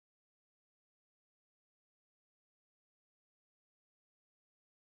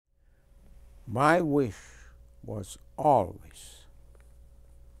My wish was always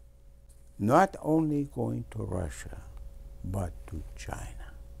not only going to Russia, but to China.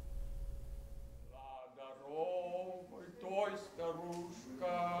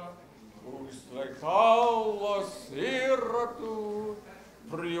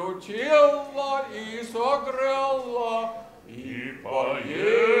 Приучила и согрела, и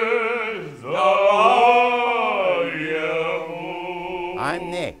поесть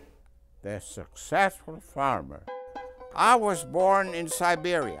I'm Nick, the successful farmer. I was born in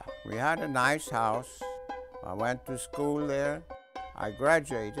Siberia. We had a nice house. I went to school there. I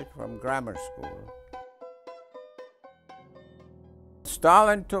graduated from grammar school.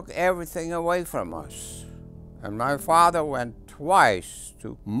 Stalin took everything away from us. And my father went twice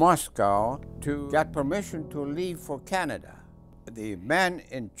to Moscow to get permission to leave for Canada. The man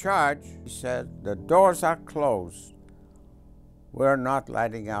in charge said, "The doors are closed. We're not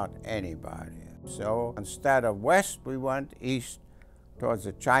letting out anybody." So instead of west, we went east towards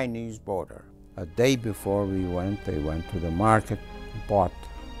the Chinese border. A day before we went, they went to the market, bought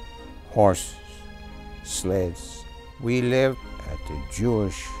horses, sleds. We lived at the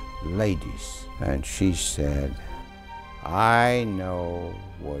Jewish lady's, and she said, "I know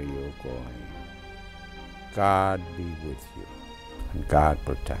where you're going. God be with you." And God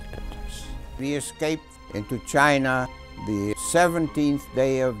protected us. We escaped into China the 17th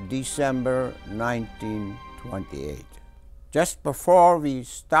day of December 1928. Just before we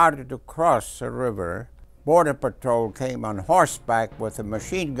started to cross the river, Border Patrol came on horseback with a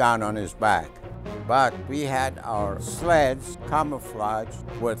machine gun on his back. But we had our sleds camouflaged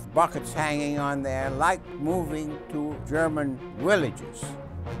with buckets hanging on there, like moving to German villages.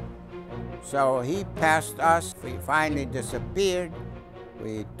 So he passed us, we finally disappeared,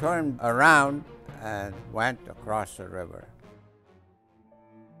 we turned around and went across the river.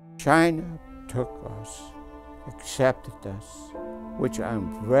 China took us, accepted us, which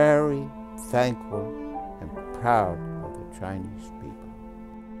I'm very thankful and proud of the Chinese people.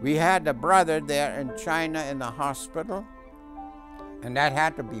 We had a brother there in China in the hospital, and that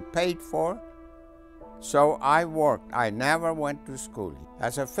had to be paid for. So I worked. I never went to school.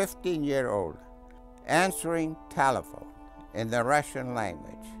 As a 15-year-old, answering telephone in the Russian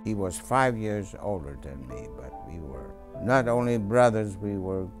language. He was 5 years older than me, but we were not only brothers, we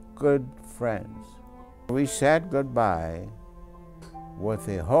were good friends. We said goodbye with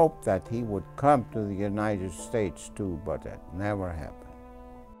the hope that he would come to the United States too, but that never happened.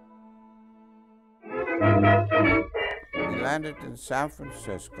 We landed in San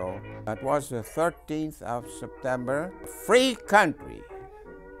Francisco. That was the 13th of September. Free country,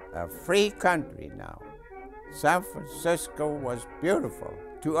 a free country now. San Francisco was beautiful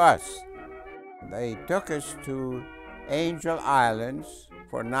to us. They took us to Angel Islands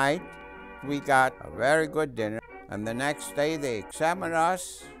for night. We got a very good dinner, and the next day they examined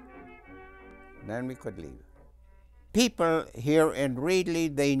us, then we could leave. People here in Reedley,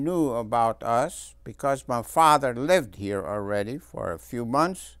 they knew about us because my father lived here already for a few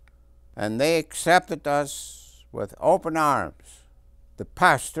months, and they accepted us with open arms. The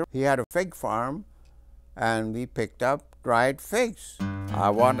pastor, he had a fig farm, and we picked up dried figs. I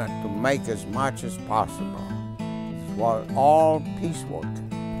wanted to make as much as possible. It was all piecework,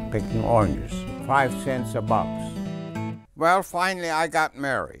 picking oranges, 5 cents a box. Well, finally I got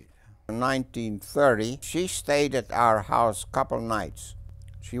married. In 1930, she stayed at our house a couple nights.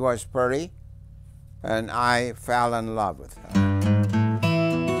 She was pretty, and I fell in love with her.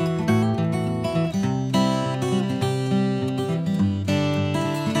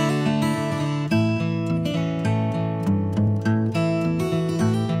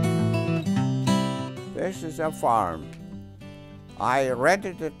 This is a farm. I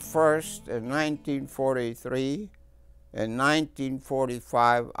rented it first in 1943. In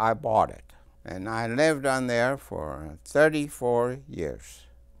 1945, I bought it, and I lived on there for 34 years.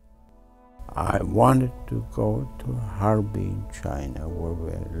 I wanted to go to Harbin, China, where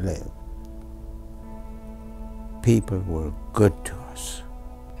we lived. People were good to us.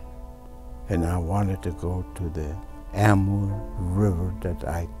 And I wanted to go to the Amur River that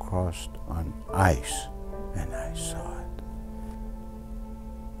I crossed on ice, and I saw it.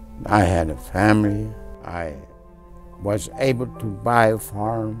 I had a family. I was able to buy a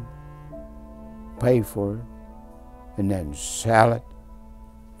farm, pay for it, and then sell it.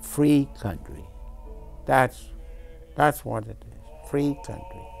 Free country. That's what it is, free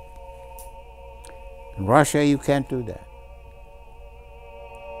country. In Russia, you can't do that.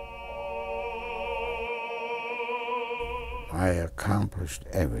 I accomplished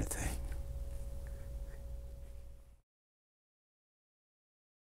everything.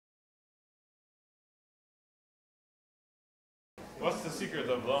 secret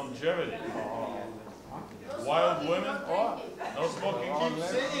of longevity? Wild women? No smoking? Keep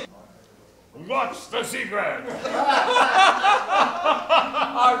singing. What's the secret?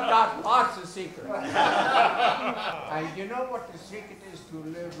 I've got lots of secrets. And you know what the secret is to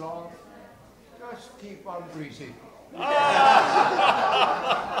live long? Just keep on breathing.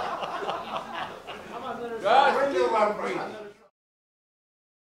 Just keep on breathing.